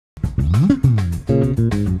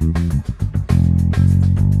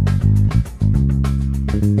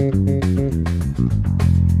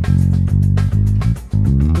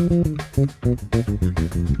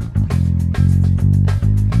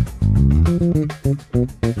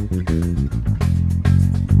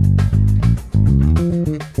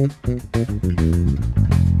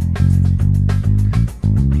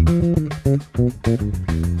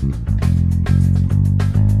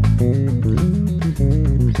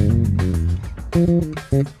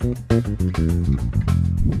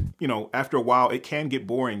You know, after a while, it can get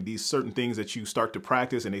boring, these certain things that you start to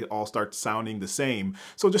practice and they all start sounding the same.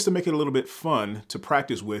 So just to make it a little bit fun to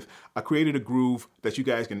practice with, I created a groove that you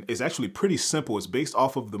guys can, it's actually pretty simple. It's based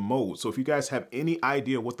off of the modes. So if you guys have any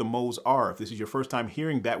idea what the modes are, if this is your first time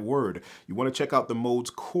hearing that word, you want to check out the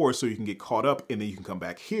modes course so you can get caught up, and then you can come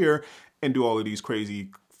back here and do all of these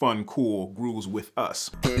crazy, fun, cool grooves with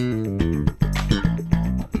us.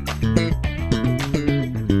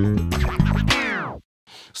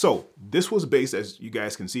 So this was based, as you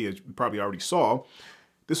guys can see, as you probably already saw,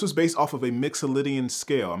 this was based off of a Mixolydian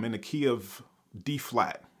scale. I'm in the key of D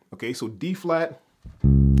flat. Okay, so D flat,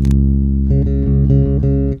 I'm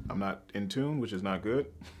not in tune, which is not good.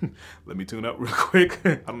 Let me tune up real quick.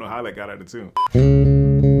 I don't know how that got out of tune.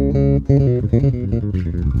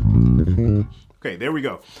 Okay, there we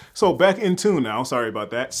go. So back in tune now, sorry about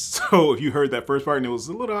that. So if you heard that first part and it was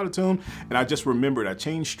a little out of tune, and I just remembered I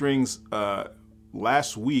changed strings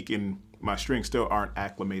last week, and my strings still aren't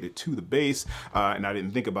acclimated to the bass, and I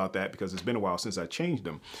didn't think about that because it's been a while since I changed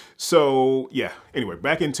them. So yeah, anyway,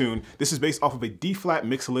 back in tune. This is based off of a D flat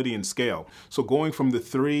Mixolydian scale. So going from the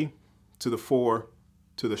 3 to the 4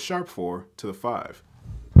 to the sharp 4 to the 5.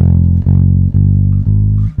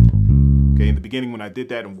 Okay, in the beginning when I did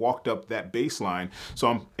that and walked up that bass line, so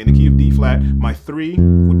I'm in the key of D flat, my 3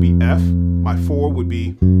 would be F, my 4 would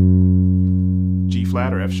be G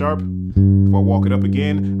flat or F sharp. If I walk it up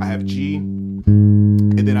again, I have G,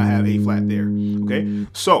 and then I have A flat there, okay?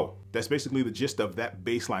 So that's basically the gist of that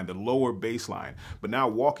bass line, the lower bass line. But now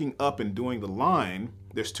walking up and doing the line,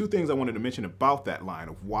 there's two things I wanted to mention about that line,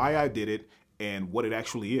 of why I did it and what it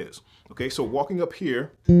actually is. Okay, so walking up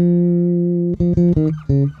here,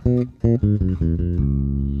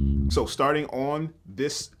 so starting on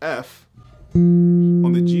this F,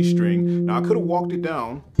 on the G string, now I could have walked it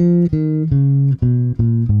down.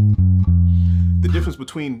 The difference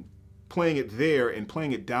between playing it there and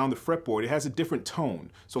playing it down the fretboard, it has a different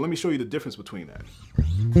tone. So let me show you the difference between that.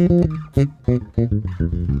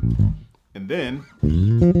 And then,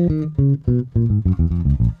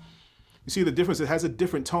 you see the difference? It has a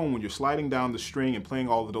different tone when you're sliding down the string and playing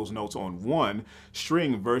all of those notes on one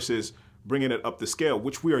string versus bringing it up the scale,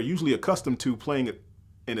 which we are usually accustomed to playing it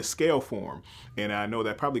in a scale form. And I know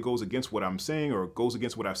that probably goes against what I'm saying or goes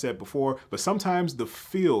against what I've said before, but sometimes the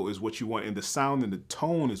feel is what you want and the sound and the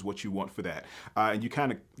tone is what you want for that. And you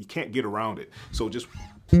can't get around it. So just,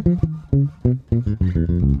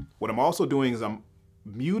 what I'm also doing is I'm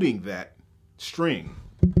muting that string.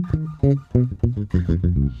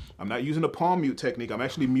 I'm not using a palm mute technique. I'm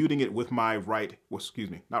actually muting it with my right, well,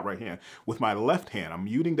 excuse me, not right hand, with my left hand. I'm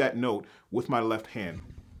muting that note with my left hand.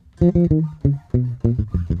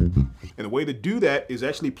 And the way to do that is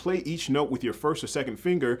actually play each note with your first or second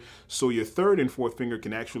finger, so your third and fourth finger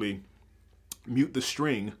can actually mute the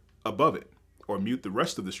string above it, or mute the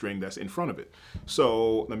rest of the string that's in front of it.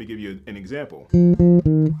 So let me give you an example.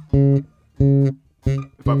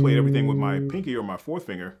 If I played everything with my pinky or my fourth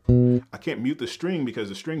finger, I can't mute the string because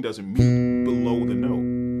the string doesn't mute below the note.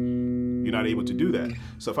 You're not able to do that.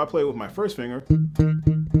 So if I play with my first finger,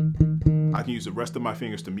 I can use the rest of my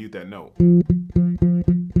fingers to mute that note.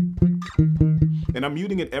 And I'm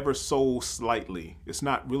muting it ever so slightly. It's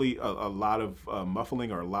not really a lot of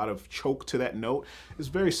muffling or a lot of choke to that note. It's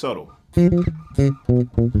very subtle. I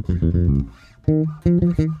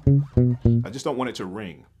just don't want it to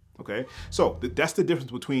ring. Okay, so that's the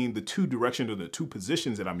difference between the two directions or the two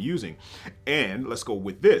positions that I'm using. And let's go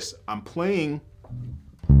with this. I'm playing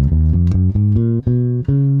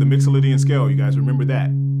the Mixolydian scale. You guys remember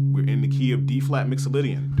that? We're in the key of D flat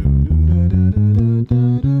Mixolydian.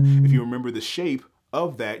 If you remember the shape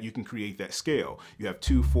of that, you can create that scale. You have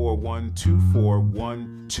 2, 4, 1, 2, 4,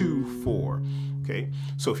 1, 2, 4. Okay,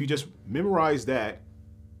 so if you just memorize that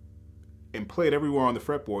and play it everywhere on the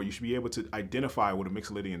fretboard, you should be able to identify what a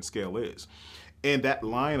Mixolydian scale is. And that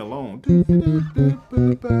line alone,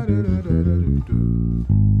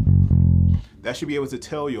 that should be able to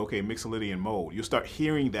tell you, okay, Mixolydian mode. You'll start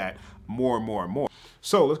hearing that more and more and more.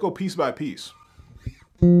 So let's go piece by piece.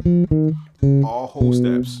 All whole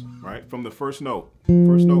steps. right? From the first note.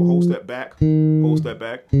 First note, whole step back, whole step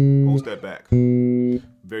back, whole step back.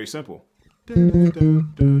 Very simple.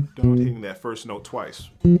 Hitting that first note twice.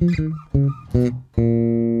 All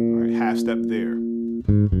right, half step there.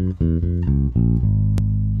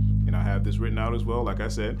 And I have this written out as well, like I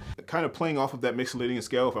said. Kind of playing off of that Mixolydian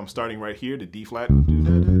scale. If I'm starting right here, the D flat. And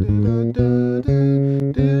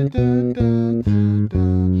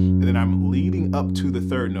then I'm leading up to the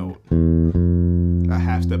third note. A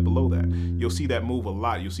half step below that. You'll see that move a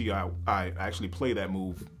lot. You'll see I actually play that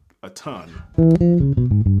move a ton.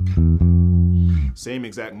 Same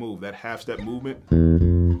exact move, that half step movement.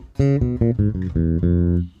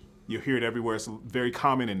 You'll hear it everywhere. It's very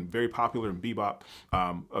common and very popular in bebop,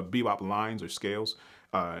 bebop lines or scales,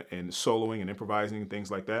 and soloing and improvising,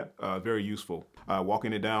 things like that. Very useful.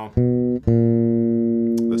 Walking it down,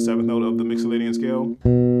 the seventh note of the Mixolydian scale,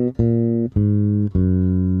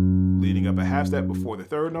 leading up a half step before the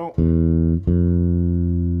third note, the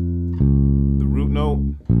root note,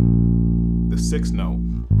 the sixth note,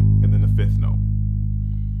 and then the fifth note.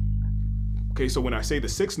 Okay, so when I say the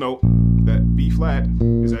sixth note, that B flat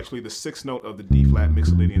is actually the sixth note of the D flat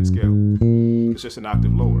Mixolydian scale. It's just an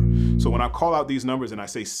octave lower. So when I call out these numbers and I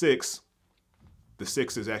say 6, the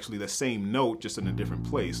 6 is actually the same note, just in a different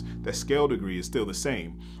place. That scale degree is still the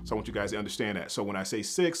same. So I want you guys to understand that. So when I say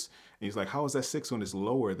 6, and he's like, how is that 6 when it's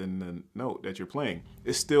lower than the note that you're playing?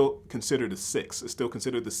 It's still considered a 6. It's still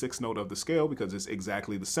considered the 6th note of the scale because it's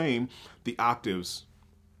exactly the same. The octaves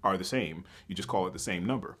are the same. You just call it the same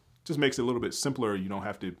number. Just makes it a little bit simpler. You don't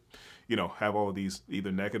have to, you know, have all of these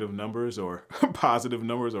either negative numbers or positive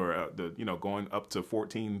numbers or, going up to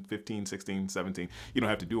 14, 15, 16, 17. You don't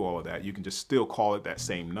have to do all of that. You can just still call it that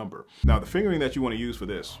same number. Now, the fingering that you want to use for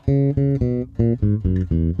this,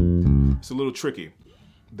 it's a little tricky.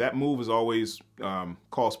 That move has always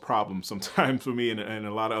caused problems sometimes for me and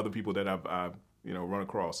a lot of other people that I've run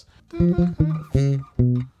across. Okay,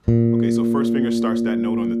 so first finger starts that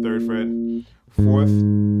note on the 3rd fret. 4th,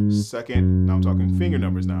 2nd, now I'm talking finger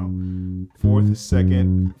numbers now. 4th,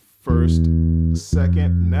 2nd, 1st,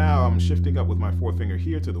 2nd. Now I'm shifting up with my 4th finger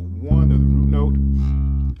here to the 1 of the root note.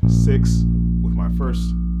 6 with my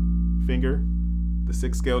 1st finger. The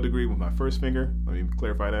 6th scale degree with my 1st finger. Let me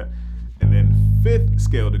clarify that. And then 5th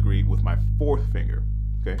scale degree with my 4th finger.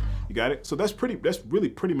 Okay, you got it? So that's really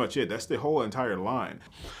pretty much it. That's the whole entire line.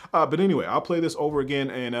 But anyway, I'll play this over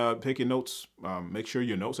again and take your notes. Make sure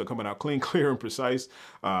your notes are coming out clean, clear, and precise.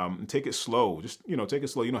 And take it slow. Just, take it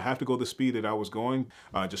slow. You don't have to go the speed that I was going.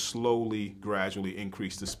 Just slowly, gradually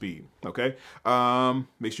increase the speed. Okay?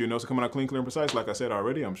 Make sure your notes are coming out clean, clear, and precise. Like I said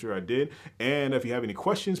already, I'm sure I did. And if you have any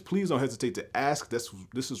questions, please don't hesitate to ask.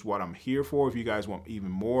 This is what I'm here for. If you guys want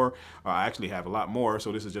even more, I actually have a lot more.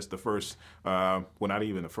 So this is just the first, well, not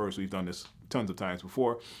even the first. We've done this tons of times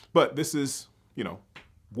before. But this is,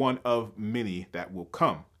 one of many that will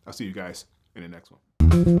come. I'll see you guys in the next one.